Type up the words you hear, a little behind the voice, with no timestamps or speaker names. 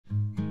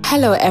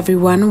Hello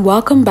everyone,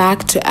 welcome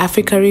back to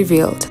Africa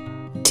Revealed.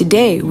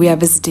 Today we are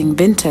visiting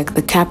Windhoek,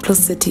 the capital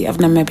city of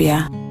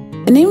Namibia.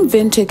 The name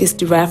Windhoek is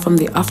derived from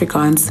the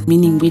Afrikaans,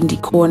 meaning windy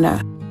corner.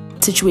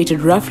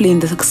 Situated roughly in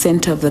the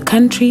center of the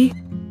country,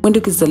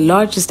 Windhoek is the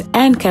largest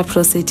and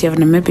capital city of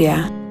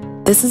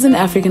Namibia. This is an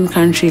African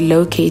country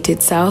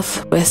located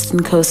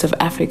southwestern coast of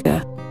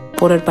Africa,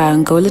 bordered by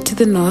Angola to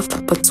the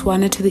north,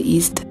 Botswana to the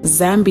east,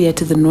 Zambia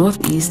to the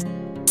northeast,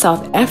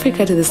 South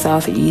Africa to the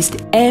southeast,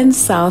 and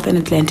South and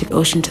Atlantic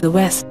Ocean to the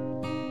west.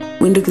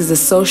 Windhoek is the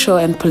social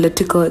and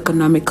political,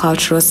 economic,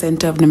 cultural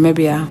center of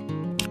Namibia.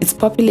 Its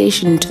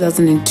population in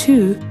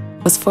 2002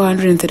 was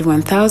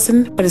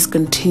 431,000, but is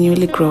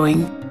continually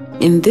growing.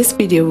 In this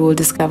video, we will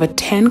discover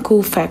 10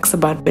 cool facts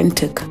about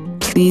Windhoek.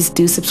 Please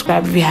do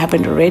subscribe if you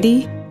haven't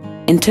already,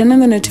 and turn on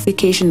the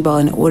notification bell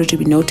in order to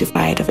be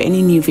notified of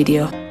any new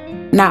video.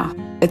 Now,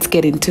 let's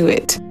get into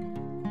it.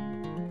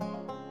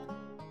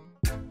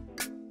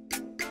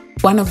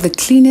 One of the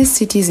cleanest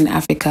cities in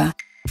Africa.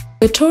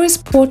 The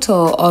tourist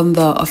portal on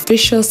the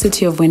official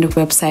City of Windhoek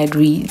website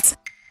reads,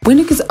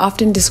 Windhoek is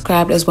often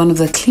described as one of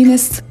the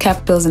cleanest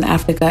capitals in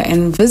Africa,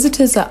 and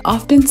visitors are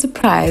often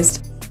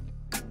surprised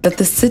that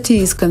the city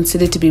is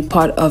considered to be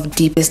part of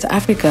deepest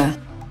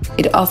Africa.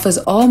 It offers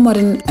all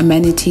modern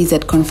amenities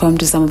that conform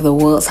to some of the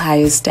world's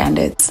highest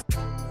standards.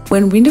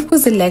 When Windhoek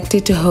was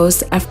elected to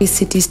host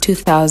Africities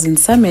 2000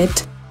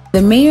 summit,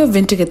 the mayor of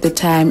Windhoek at the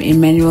time,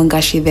 Immanuel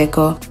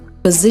Ngatjizeko,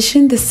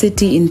 positioned the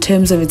city in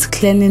terms of its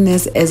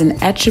cleanliness as an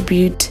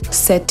attribute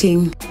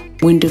setting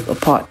Windhoek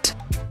apart.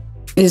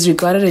 It is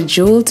regarded a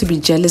jewel to be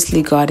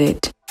jealously guarded.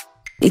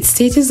 Its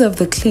status of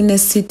the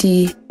cleanest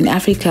city in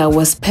Africa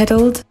was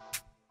peddled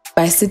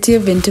by City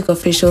of Windhoek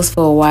officials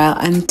for a while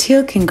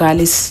until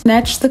Kigali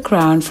snatched the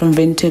crown from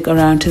Windhoek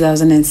around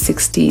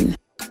 2016.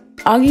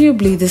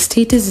 Arguably, the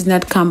status did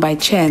not come by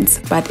chance,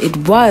 but it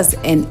was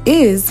and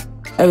is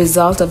a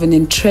result of an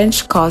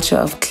entrenched culture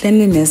of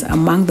cleanliness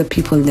among the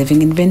people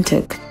living in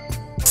Windhoek.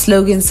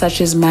 Slogans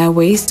such as "My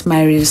waste,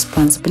 my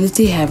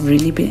responsibility" have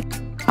really been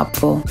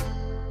helpful.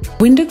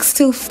 Windhoek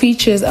still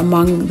features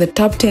among the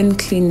top 10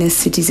 cleanest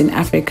cities in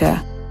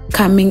Africa,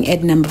 coming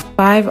at number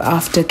 5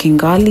 after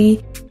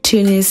Kigali,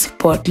 Tunis,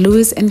 Port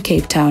Louis, and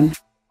Cape Town.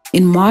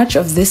 In March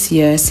of this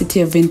year,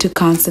 City of Windhoek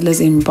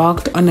councillors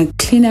embarked on a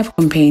cleanup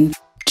campaign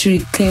to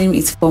reclaim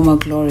its former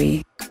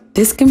glory.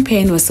 This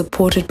campaign was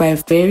supported by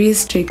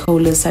various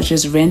stakeholders such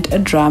as Rent a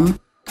Drum,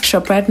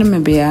 Shoprite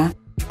Namibia,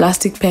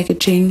 Plastic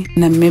Packaging,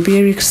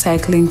 Namibia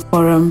Recycling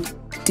Forum,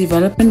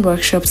 development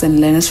workshops, and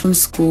learners from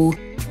school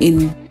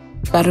in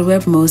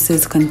Barweb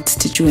Moses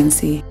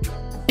constituency.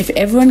 If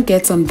everyone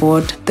gets on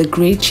board, the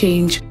great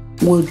change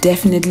will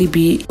definitely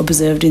be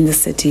observed in the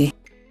city.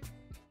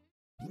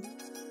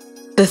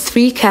 The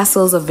three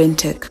castles of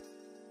Windhoek.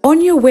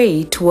 On your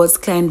way towards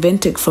Klein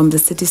Windhoek from the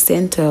city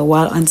center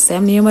while on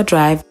Sam Nujoma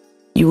Drive,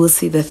 you will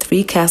see the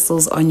three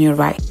castles on your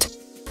right.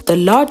 The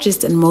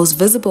largest and most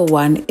visible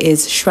one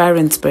is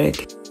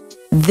Schwierensburg.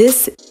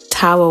 This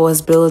tower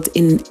was built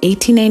in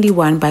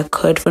 1891 by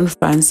Kurt von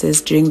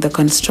Francis during the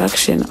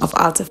construction of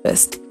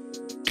Altefest.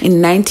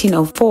 In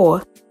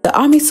 1904, the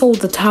army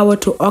sold the tower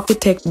to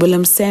architect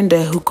Willem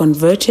Sander, who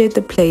converted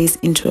the place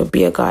into a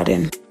beer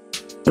garden.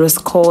 It was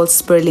called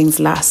Sperling's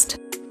Last.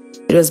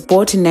 It was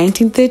bought in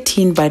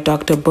 1913 by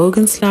Dr.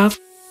 Bogenslav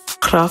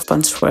Graaf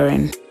van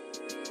Schwerin.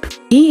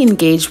 He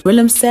engaged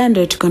Willem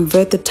Sander to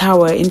convert the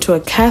tower into a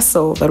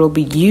castle that will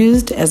be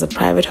used as a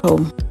private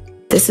home.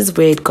 This is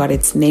where it got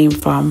its name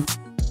from.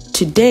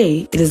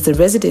 Today, it is the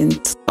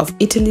residence of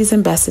Italy's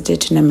ambassador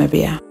to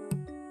Namibia.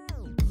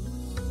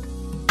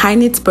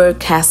 Heinsberg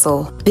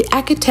Castle. The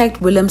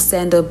architect Willem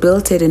Sander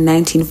built it in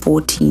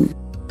 1914.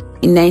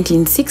 In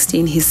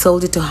 1916, he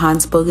sold it to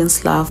Hans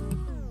Bogenslav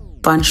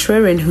van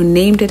Schwerin, who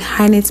named it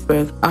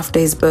Heinsberg after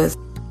his birth.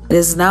 It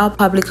is now a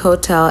public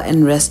hotel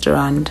and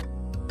restaurant.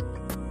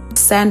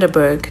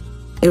 Sanderberg.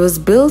 It was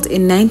built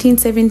in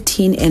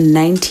 1917 and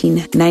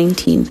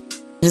 1919.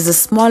 It is the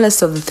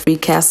smallest of the three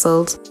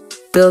castles,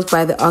 built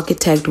by the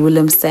architect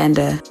Willem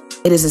Sander.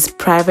 It is his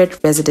private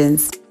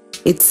residence.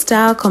 Its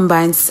style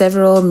combines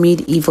several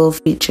medieval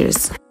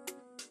features.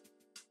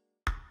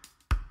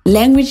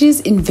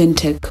 Languages in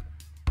Windhoek.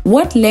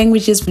 What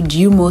languages would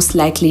you most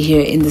likely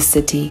hear in the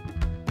city?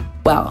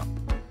 Well,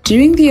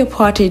 during the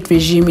apartheid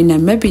regime in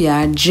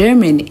Namibia,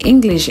 German,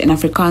 English, and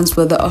Afrikaans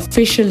were the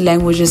official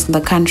languages in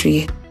the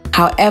country.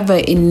 However,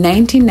 in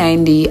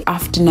 1990,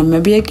 after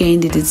Namibia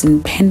gained its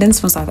independence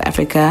from South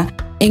Africa,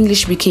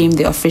 English became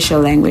the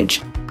official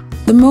language.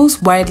 The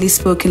most widely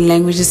spoken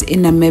languages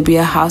in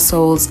Namibia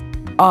households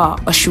are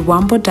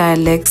Oshiwambo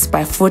dialects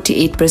by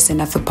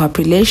 48% of the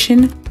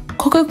population,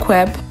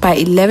 Khoekhoegowab by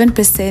 11%,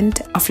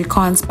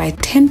 Afrikaans by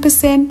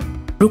 10%,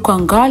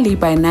 Rukwangali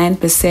by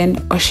 9%,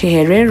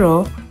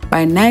 Oshiherero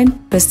by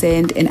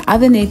 9%, and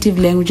other native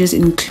languages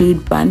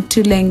include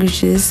Bantu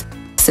languages,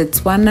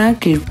 Setswana,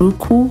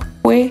 Kiruku,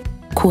 Hwe,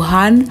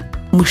 Kuhan,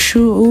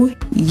 Mushu,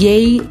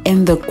 Ye,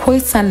 and the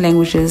Khoisan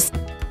languages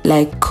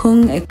like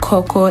Kung,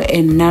 Ekoko,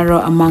 and Naro,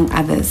 among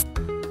others.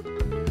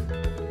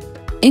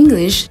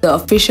 English, the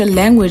official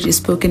language, is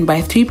spoken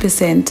by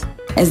 3%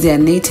 as their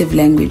native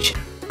language.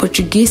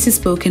 Portuguese is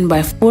spoken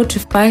by 4 to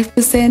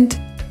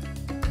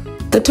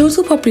 5%. The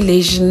total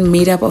population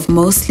made up of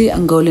mostly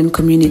Angolan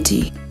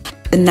community.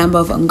 The number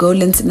of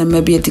Angolans in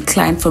Namibia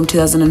declined from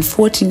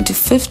 2014 to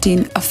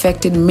 15,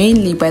 affected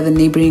mainly by the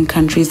neighboring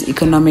country's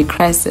economic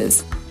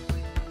crisis.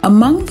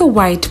 Among the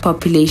white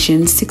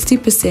population,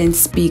 60%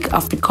 speak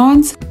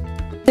Afrikaans,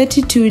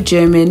 32%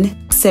 German,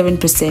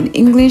 7%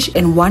 English,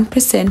 and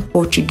 1%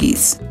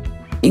 Portuguese.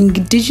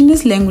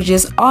 Indigenous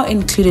languages are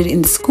included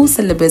in the school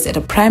syllabus at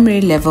a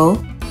primary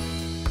level.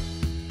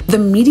 The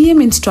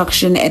medium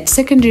instruction at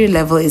secondary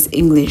level is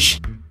English.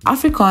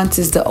 Afrikaans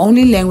is the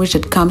only language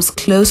that comes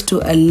close to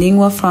a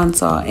lingua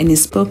franca and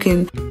is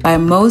spoken by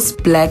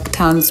most black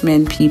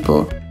townsmen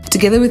people,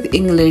 together with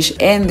English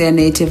and their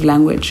native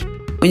language.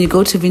 When you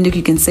go to Windhoek,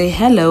 you can say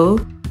hello,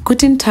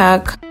 guten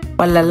tag,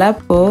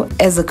 walalapo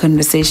as a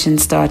conversation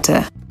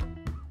starter.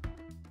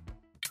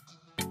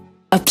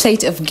 A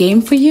plate of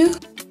game for you?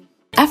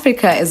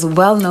 Africa is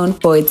well known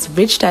for its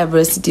rich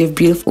diversity of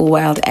beautiful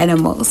wild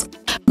animals,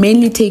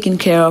 mainly taken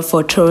care of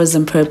for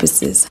tourism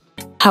purposes.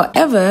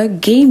 However,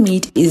 game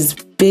meat is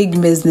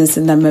big business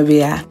in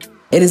Namibia.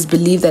 It is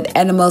believed that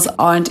animals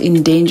aren't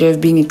in danger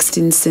of being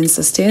extinct since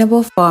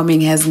sustainable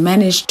farming has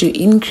managed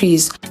to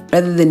increase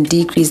rather than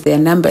decrease their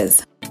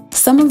numbers.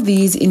 Some of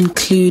these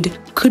include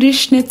kudu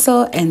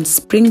schnitzel and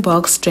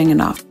springbok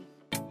stroganoff.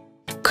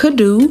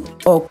 Kudu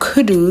or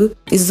kudu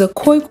is the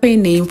Khoikhoi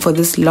name for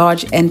this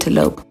large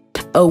antelope,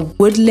 a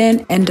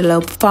woodland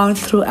antelope found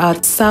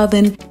throughout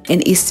southern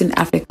and eastern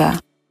Africa.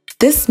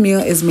 This meal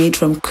is made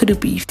from kudu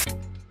beef,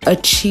 a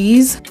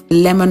cheese,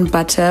 lemon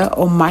butter,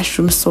 or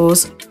mushroom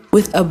sauce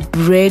with a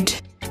bread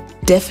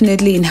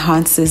definitely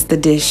enhances the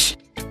dish.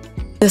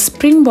 The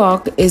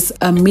springbok is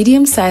a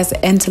medium-sized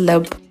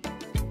antelope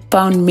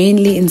found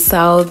mainly in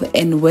South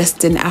and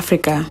Western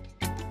Africa.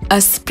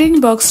 A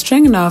springbok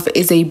stroganoff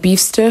is a beef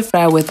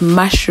stir-fry with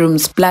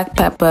mushrooms, black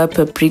pepper,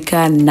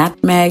 paprika,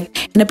 nutmeg,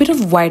 and a bit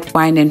of white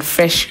wine and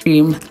fresh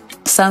cream.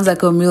 Sounds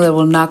like a meal that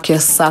will knock your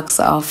socks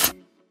off.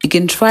 You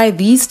can try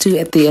these two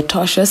at the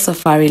Etosha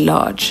Safari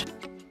Lodge.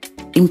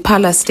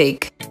 Impala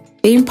steak.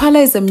 The impala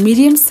is a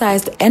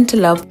medium-sized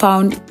antelope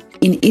found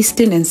in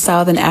eastern and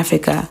southern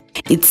Africa.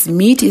 Its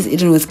meat is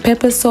eaten with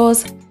pepper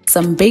sauce.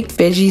 Some baked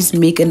veggies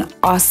make an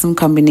awesome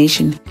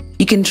combination.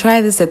 You can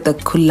try this at the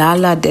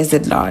Kulala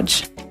Desert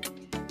Lodge.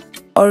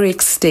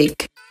 Oryx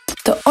steak.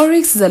 The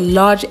oryx is a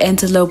large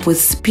antelope with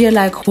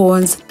spear-like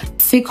horns,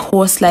 thick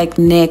horse-like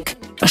neck,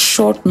 a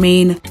short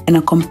mane, and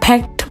a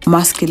compact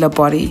muscular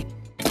body.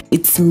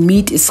 Its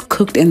meat is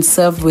cooked and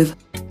served with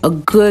a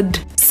good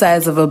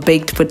size of a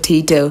baked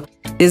potato.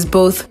 It is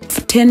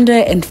both tender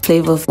and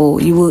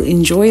flavorful. You will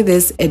enjoy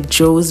this at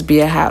Joe's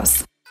Beer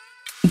House.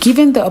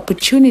 Given the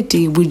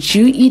opportunity, would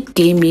you eat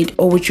game meat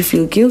or would you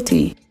feel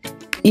guilty?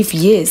 If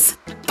yes,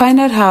 find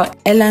out how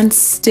eland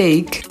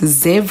steak,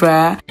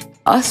 zebra,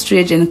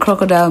 ostrich, and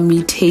crocodile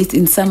meat taste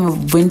in some of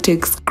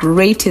Windhoek's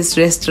greatest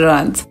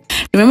restaurants.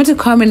 Remember to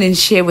comment and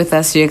share with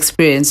us your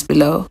experience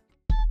below.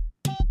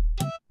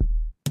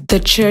 The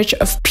Church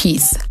of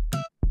Peace.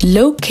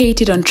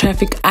 Located on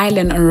Traffic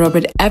Island on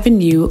Robert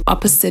Avenue,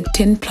 opposite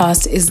Tin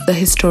Plus, is the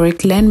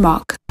historic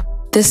landmark.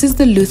 This is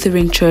the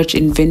Lutheran church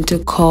in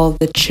Windhoek called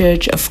the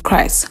Church of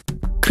Christ,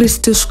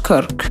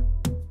 Christuskerk.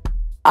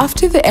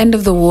 After the end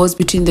of the wars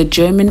between the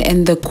German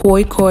and the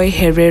Khoikhoi,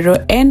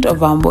 Herero, and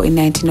Ovambo in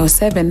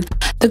 1907,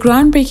 the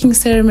groundbreaking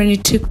ceremony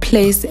took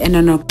place, and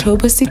on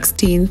October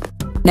 16,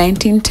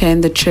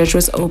 1910, the church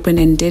was opened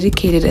and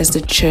dedicated as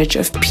the Church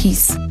of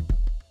Peace.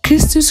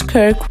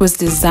 Christuskerk was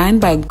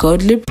designed by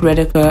Gottlieb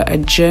Redeker, a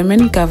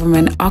German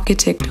government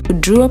architect who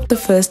drew up the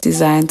first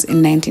designs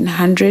in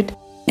 1900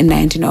 and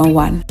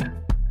 1901.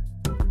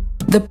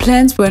 The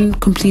plans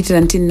weren't completed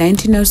until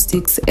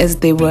 1906, as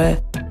they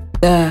were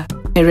the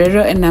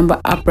Herero and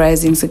Namba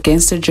uprisings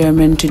against the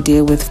German to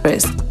deal with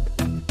first.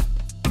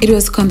 It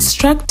was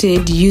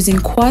constructed using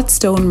quartz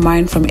stone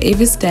mined from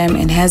Avesdam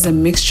and has a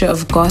mixture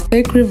of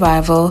Gothic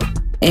revival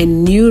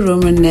and New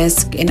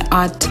Romanesque and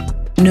Art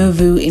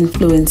Nouveau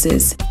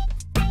influences.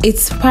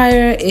 Its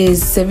spire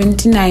is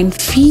 79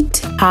 feet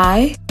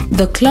high.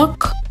 The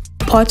clock,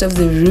 part of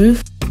the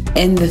roof,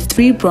 and the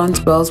 3 bronze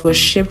bells were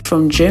shipped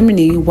from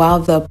Germany, while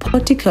the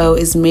portico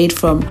is made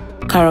from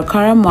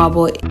Carrara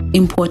marble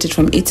imported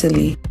from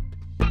Italy.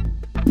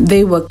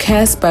 They were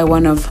cast by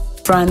one of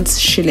Franz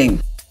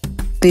Schilling.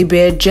 They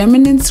bear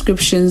German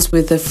inscriptions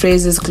with the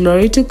phrases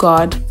 "Glory to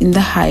God in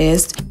the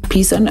highest,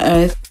 peace on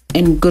earth,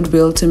 and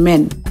goodwill to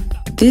men."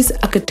 This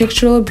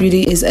architectural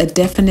beauty is a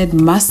definite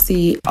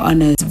must-see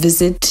on a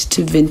visit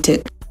to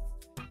Windhoek.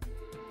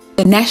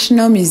 The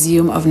National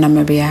Museum of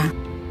Namibia.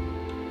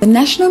 The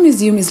National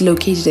Museum is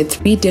located at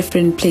 3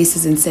 different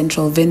places in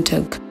central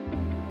Windhoek.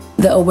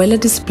 The Awela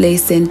Display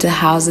Center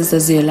houses a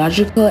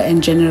zoological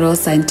and general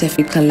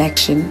scientific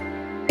collection.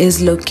 It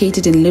is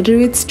located in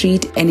Lüderitz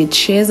Street and it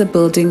shares a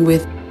building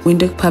with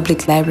Windhoek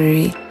Public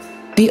Library.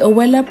 The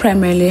Awela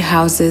primarily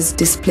houses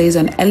displays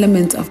on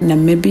elements of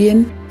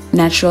Namibian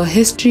natural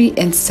history,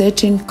 and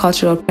certain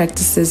cultural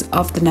practices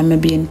of the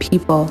Namibian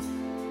people.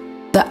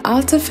 The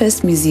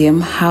Alterfest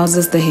Museum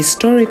houses the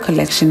historic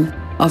collection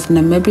of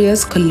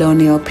Namibia's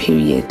colonial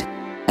period,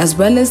 as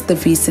well as the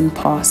recent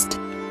past.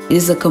 It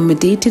is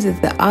accommodated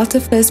at the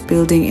Alterfest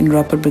building in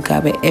Robert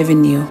Mugabe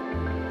Avenue,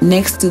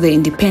 next to the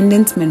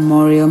Independence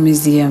Memorial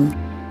Museum.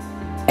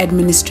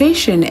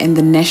 Administration and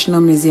the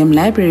National Museum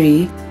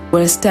Library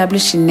were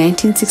established in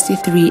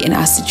 1963 and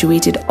are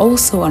situated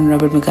also on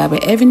Robert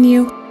Mugabe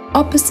Avenue,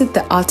 opposite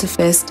the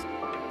Alterfest.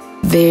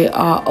 There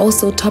are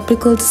also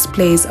topical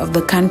displays of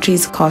the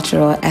country's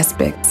cultural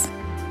aspects.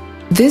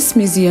 These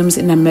museums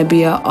in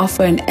Namibia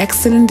offer an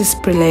excellent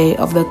display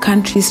of the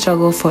country's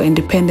struggle for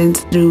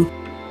independence through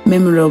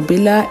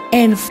memorabilia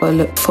and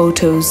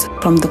photos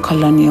from the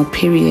colonial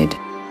period.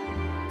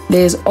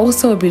 There is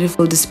also a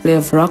beautiful display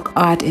of rock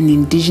art and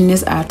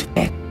indigenous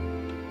artifacts.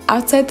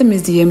 Outside the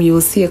museum, you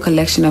will see a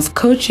collection of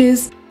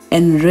coaches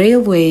and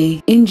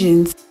railway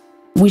engines,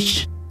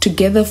 which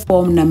together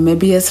form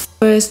Namibia's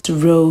first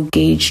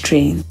row-gauge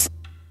trains.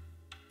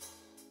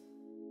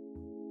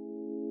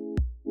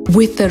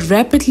 With the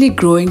rapidly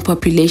growing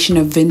population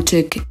of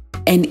Windhoek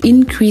and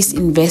increased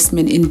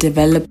investment in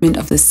development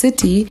of the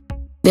city,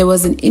 there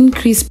was an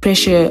increased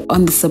pressure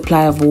on the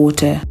supply of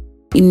water.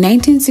 In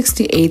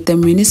 1968, the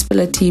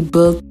municipality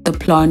built the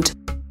plant,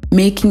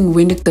 making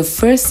Windhoek the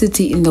first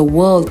city in the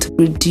world to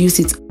produce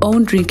its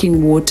own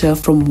drinking water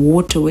from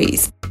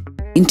waterways.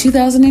 In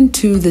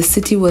 2002, the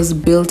city was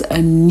built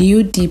a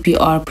new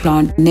DPR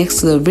plant next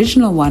to the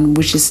original one,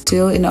 which is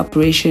still in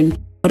operation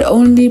but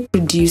only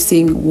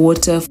producing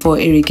water for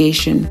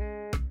irrigation.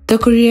 The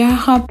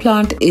Kuriaha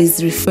plant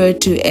is referred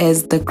to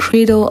as the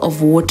cradle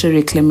of water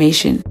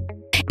reclamation.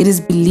 It is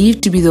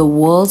believed to be the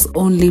world's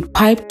only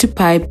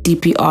pipe-to-pipe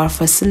DPR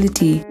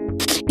facility.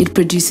 It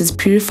produces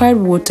purified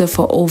water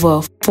for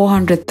over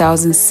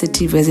 400,000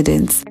 city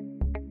residents.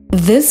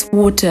 This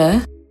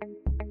water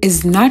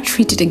is not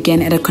treated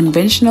again at a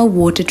conventional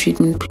water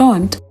treatment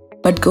plant,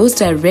 but goes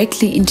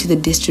directly into the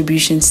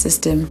distribution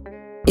system.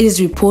 It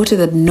is reported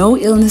that no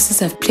illnesses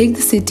have plagued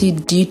the city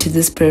due to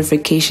this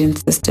purification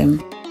system.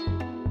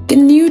 The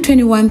new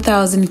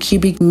 21,000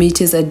 cubic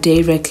meters a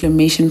day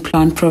reclamation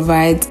plant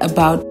provides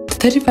about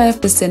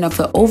 35% of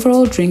the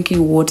overall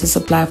drinking water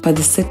supply for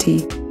the city.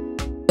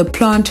 The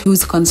plant,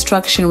 whose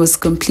construction was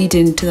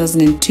completed in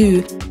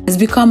 2002, has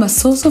become a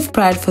source of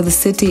pride for the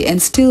city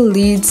and still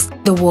leads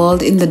the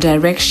world in the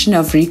direction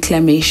of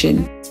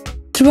reclamation.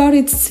 Throughout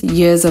its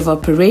years of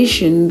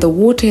operation, the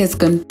water has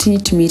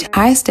continued to meet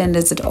high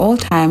standards at all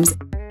times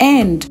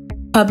and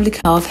public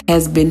health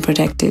has been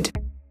protected.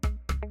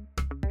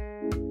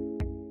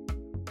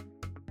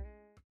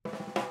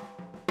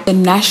 The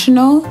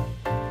National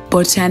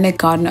Botanic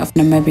Garden of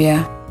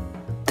Namibia.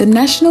 The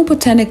National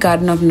Botanic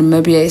Garden of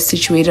Namibia is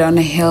situated on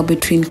a hill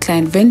between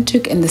Klein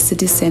Windhoek and the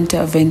city center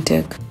of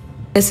Windhoek.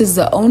 This is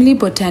the only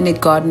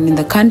botanic garden in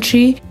the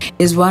country. It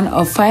is one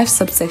of 5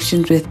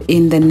 subsections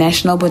within the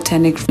National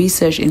Botanic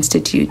Research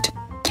Institute.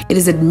 It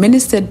is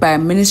administered by a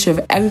Ministry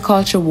of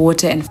Agriculture,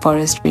 Water and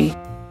Forestry.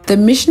 The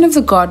mission of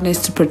the garden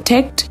is to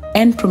protect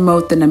and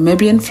promote the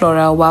Namibian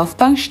flora while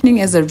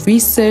functioning as a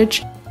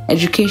research,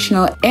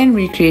 educational and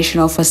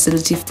recreational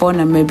facility for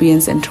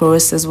Namibians and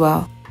tourists as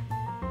well.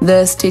 The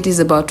estate is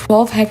about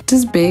 12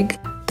 hectares big.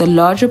 The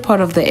larger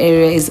part of the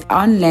area is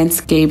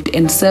unlandscaped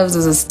and serves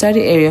as a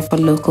study area for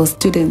local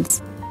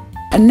students.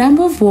 A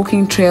number of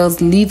walking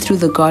trails lead through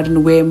the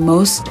garden where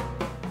most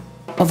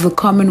of the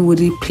common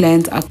woody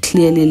plants are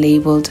clearly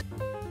labeled.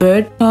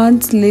 Bird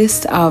plants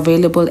lists are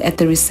available at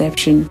the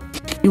reception.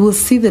 You will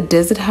see the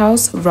Desert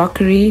House,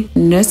 Rockery,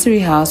 Nursery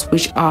House,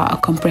 which are a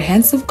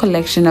comprehensive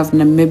collection of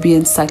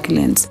Namibian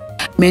succulents,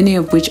 many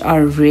of which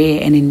are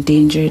rare and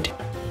endangered.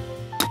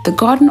 The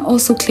garden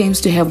also claims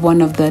to have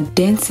one of the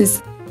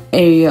densest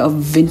area of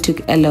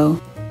Windhoek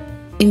Aloe.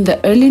 In the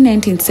early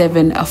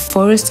 1970s, a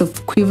forest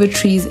of quiver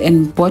trees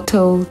and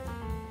bottle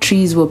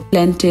trees were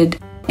planted,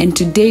 and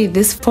today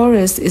this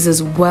forest is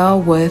as well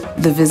worth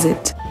the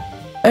visit.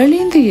 Early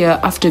in the year,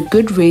 after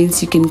good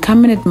rains, you can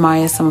come and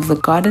admire some of the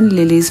garden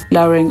lilies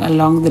flowering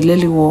along the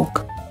lily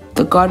walk.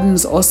 The garden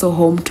is also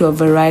home to a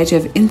variety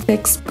of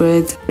insects,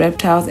 birds,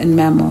 reptiles, and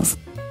mammals.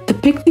 The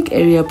picnic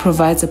area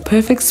provides a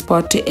perfect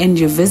spot to end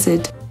your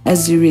visit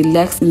as you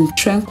relax in the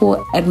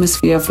tranquil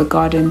atmosphere of the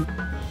garden.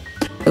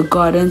 The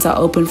gardens are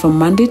open from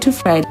Monday to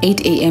Friday,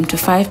 8 a.m. to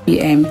 5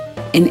 p.m.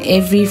 and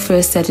every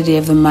first Saturday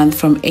of the month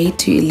from 8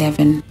 to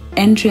 11.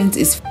 Entrance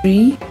is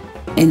free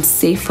and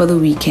safe for the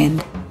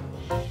weekend.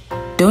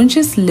 Don't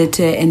just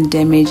litter and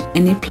damage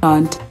any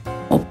plant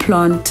or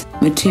plant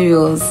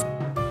materials.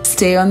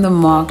 Stay on the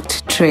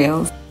marked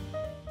trails.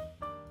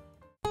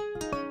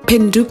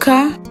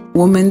 Penduka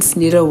Women's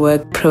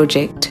Needlework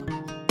Project.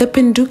 The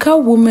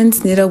Penduka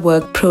Women's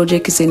Needlework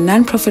Project is a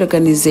non-profit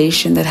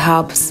organization that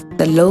helps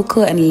the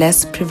local and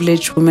less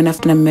privileged women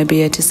of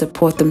Namibia to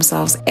support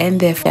themselves and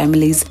their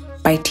families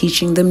by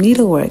teaching them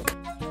needlework.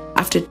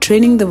 After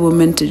training the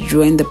women to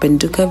join the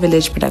Penduka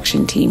village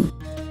production team,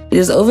 It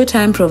has over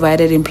time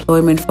provided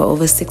employment for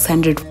over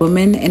 600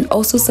 women and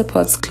also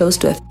supports close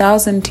to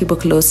 1,000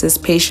 tuberculosis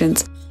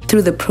patients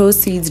through the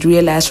proceeds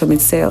realized from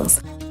its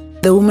sales.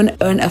 The women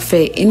earn a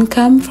fair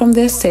income from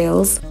their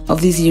sales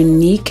of these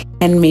unique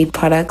handmade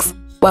products,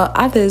 while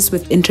others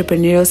with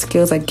entrepreneurial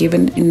skills are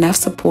given enough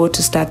support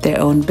to start their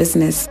own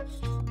business.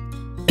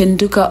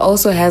 Windhoek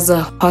also has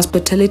a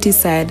hospitality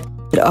side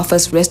that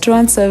offers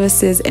restaurant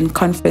services and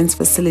conference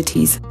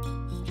facilities.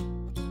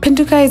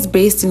 Windhoek is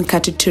based in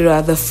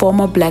Katutura, the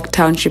former black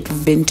township of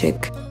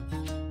Windhoek.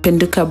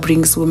 Windhoek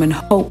brings women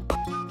hope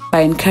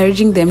by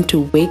encouraging them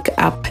to wake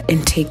up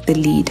and take the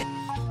lead.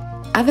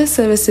 Other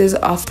services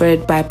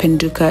offered by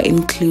Windhoek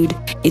include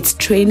its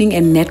training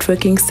and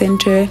networking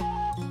center,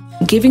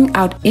 giving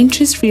out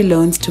interest-free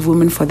loans to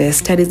women for their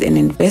studies and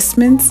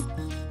investments,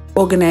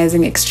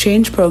 organizing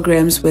exchange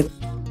programs with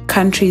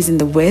countries in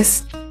the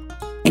West,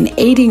 and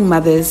aiding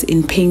mothers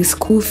in paying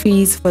school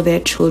fees for their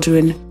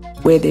children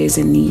where there is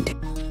a need.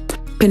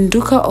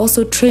 Windhoek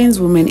also trains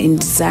women in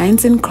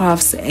designs and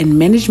crafts and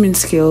management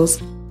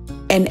skills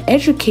and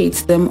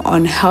educates them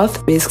on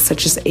health risks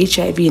such as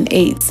HIV and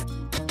AIDS.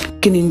 You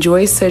can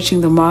enjoy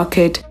searching the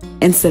market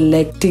and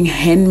selecting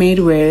handmade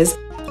wares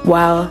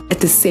while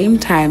at the same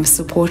time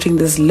supporting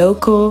this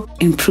local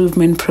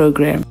improvement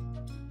program.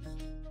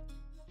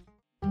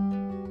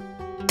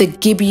 The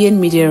Gibeon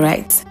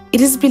meteorites.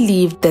 It is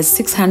believed that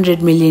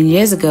 600 million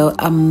years ago,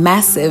 a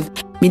massive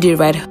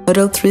meteorite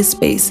hurtled through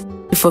space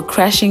before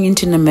crashing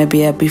into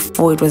Namibia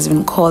before it was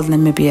even called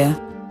Namibia.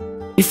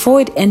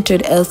 Before it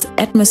entered Earth's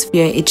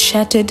atmosphere, it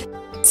shattered,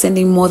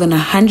 sending more than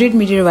 100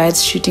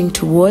 meteorites shooting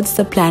towards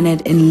the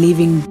planet and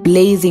leaving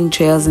blazing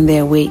trails in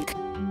their wake.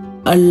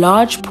 A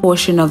large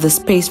portion of the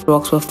space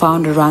rocks were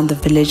found around the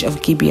village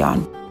of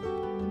Gibeon.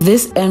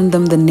 This earned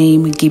them the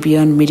name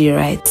Gibeon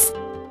meteorites.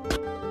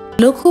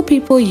 Local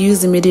people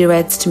used the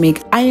meteorites to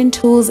make iron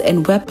tools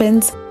and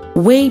weapons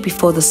way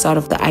before the start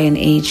of the Iron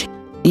Age.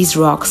 These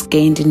rocks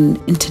gained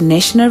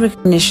international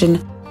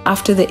recognition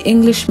after the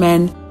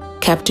Englishman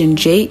Captain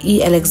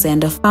J.E.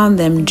 Alexander found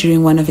them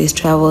during one of his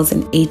travels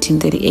in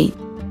 1838.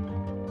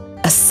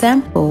 A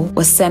sample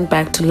was sent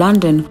back to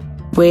London,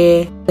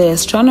 where the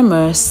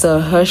astronomer Sir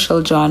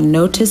Herschel John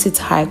noticed its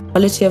high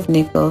quality of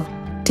nickel,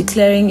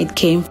 declaring it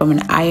came from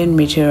an iron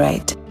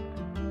meteorite.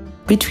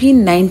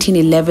 Between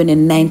 1911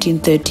 and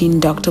 1913,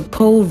 Dr.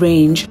 Paul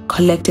Range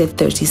collected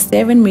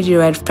 37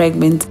 meteorite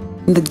fragments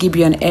in the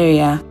Gibeon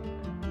area.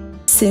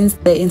 Since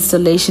the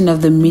installation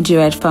of the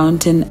meteorite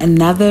fountain,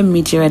 another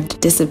meteorite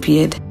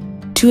disappeared.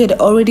 2 had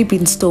already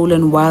been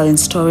stolen while in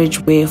storage,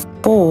 where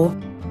 4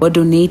 were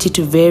donated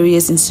to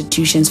various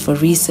institutions for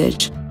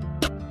research.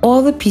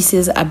 All the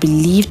pieces are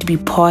believed to be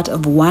part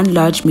of one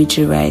large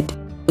meteorite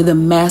with a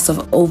mass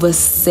of over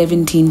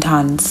 17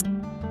 tons.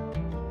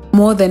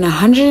 More than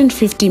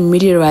 150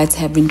 meteorites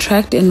have been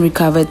tracked and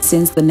recovered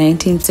since the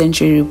 19th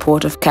century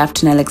report of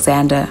Captain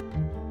Alexander.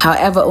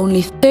 However,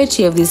 only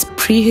 30 of these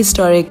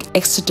prehistoric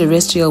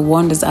extraterrestrial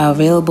wonders are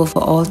available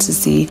for all to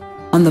see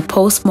on the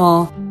Post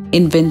Mall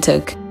in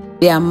Windhoek.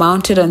 They are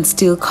mounted on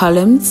steel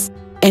columns,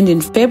 and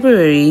in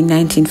February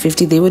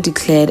 1950 they were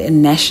declared a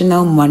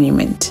national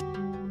monument.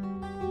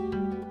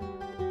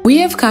 We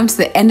have come to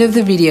the end of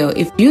the video.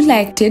 If you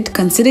liked it,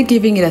 consider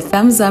giving it a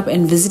thumbs up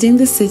and visiting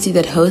the city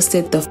that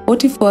hosted the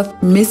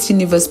 44th Miss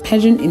Universe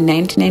pageant in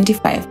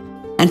 1995.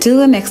 Until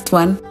the next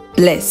one,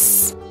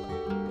 bless.